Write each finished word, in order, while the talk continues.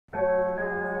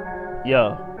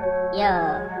Yo.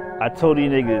 Yo. I told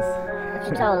these niggas. What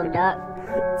you told them, dog?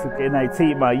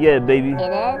 2K19 my year, baby.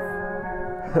 It is?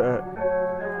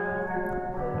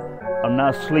 I'm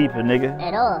not sleeping, nigga.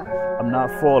 At all. I'm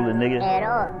not falling, nigga. At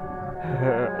all.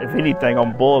 If anything,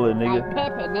 I'm balling, nigga. Like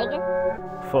Pippin, nigga.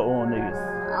 Fuck on niggas.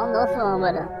 I don't know something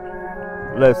with her.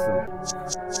 Listen.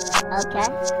 Okay.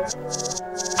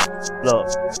 Look.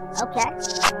 Okay.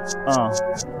 What?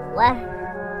 What?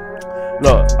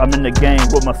 Look, I'm in the game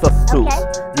with my substitutes.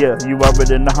 Okay. Yeah, you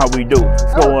already know how we do.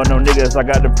 Scoring on niggas, I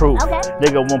got the proof. Okay.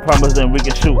 Nigga won't promise, then we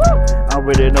can shoot. I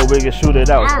already know we can shoot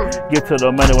it out. Get to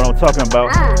the money, what I'm talking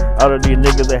about. All of these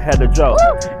niggas that had the job.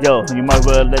 Yo, you might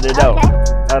well let it out.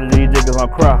 All of these niggas gon'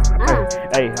 cry.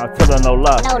 Hey, I'm telling no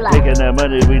lie. Making that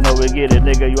money, we know we get it,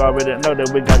 nigga. You already know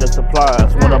that we got the supplies.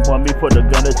 Run up on me, put the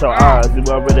gun at your eyes. You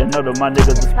already know that my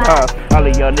niggas is spies. All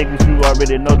of y'all niggas, you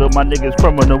already know that my niggas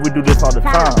criminal. We do this all the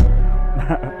time.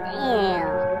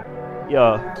 Damn.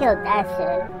 Yo. Killed that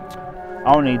shit.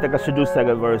 I don't even think I should do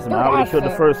second verse, man. I already killed the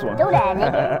first one. Do that,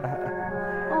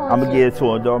 nigga. I'ma get it to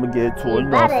him, dog. I'ma get it to him. You know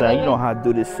what I'm saying? You know how to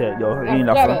do this shit, yo.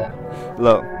 Let's get it.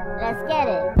 Look. Let's get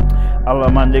it. All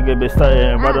of my niggas been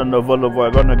studying right on the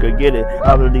boulevard, gonna go get it.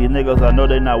 All of these niggas, I know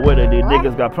they not with it. These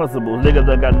niggas got principles. Niggas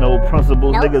that got no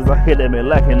principles. Niggas I hear they been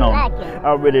lacking on. I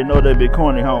already know they be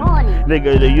corny, homie.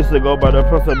 Niggas they used to go by the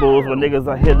principles, but niggas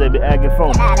I hear they be acting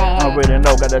phony. I already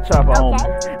know got that chopper, homie.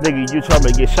 Nigga, you try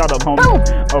to get shot up,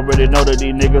 homie. Already know that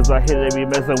these niggas I hear they be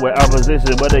messing with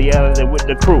opposition, but they out there with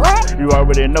the crew. You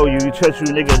already know you trust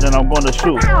you niggas, then I'm gonna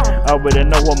shoot. I already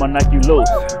know I'ma knock you loose.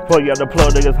 Pull you out the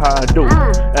plug, niggas how I do.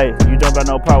 Hey, you don't got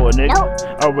no power, nigga.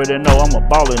 I already know I'm a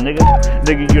baller, nigga.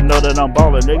 Nigga, you know that I'm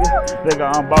balling, nigga.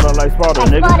 Nigga, I'm balling like Sparta,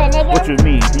 nigga. What you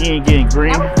mean? You ain't getting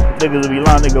green. Niggas be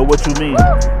lying, nigga. What you mean?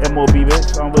 MOB,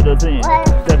 bitch. I'm with the team.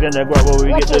 Step in that grab where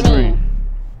we get the green.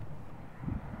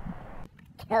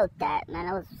 Killed that, man.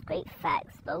 That was great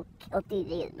facts, bro. Killed these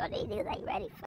niggas, bro. These niggas ain't ready for